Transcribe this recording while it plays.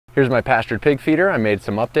Here's my pastured pig feeder. I made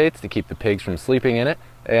some updates to keep the pigs from sleeping in it,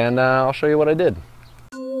 and I'll show you what I did.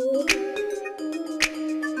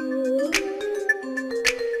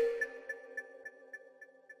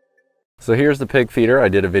 So here's the pig feeder. I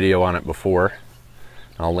did a video on it before.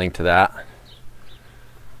 I'll link to that.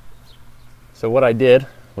 So what I did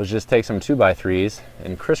was just take some 2x3s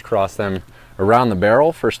and crisscross them around the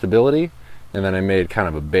barrel for stability, and then I made kind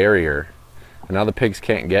of a barrier. And now the pigs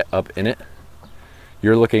can't get up in it.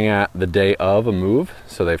 You're looking at the day of a move,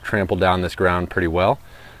 so they've trampled down this ground pretty well.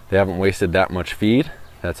 They haven't wasted that much feed.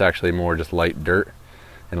 That's actually more just light dirt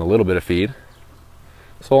and a little bit of feed.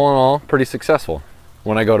 So all in all, pretty successful.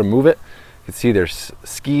 When I go to move it, you can see there's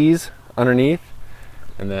skis underneath,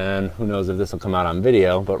 and then who knows if this will come out on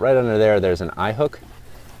video, but right under there, there's an eye hook,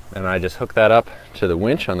 and I just hook that up to the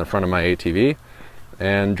winch on the front of my ATV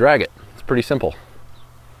and drag it. It's pretty simple.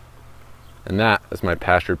 And that is my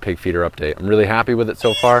pastured pig feeder update. I'm really happy with it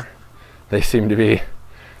so far. They seem to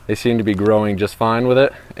be growing just fine with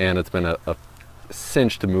it, and it's been a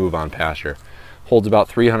cinch to move on pasture. Holds about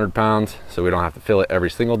 300 pounds, so we don't have to fill it every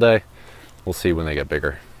single day. We'll see when they get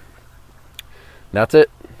bigger. That's it.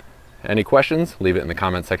 Any questions? Leave it in the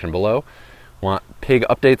comment section below. Want pig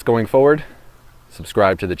updates going forward?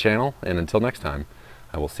 Subscribe to the channel, and until next time,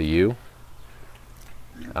 I will see you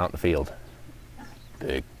out in the field.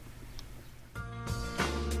 Pig.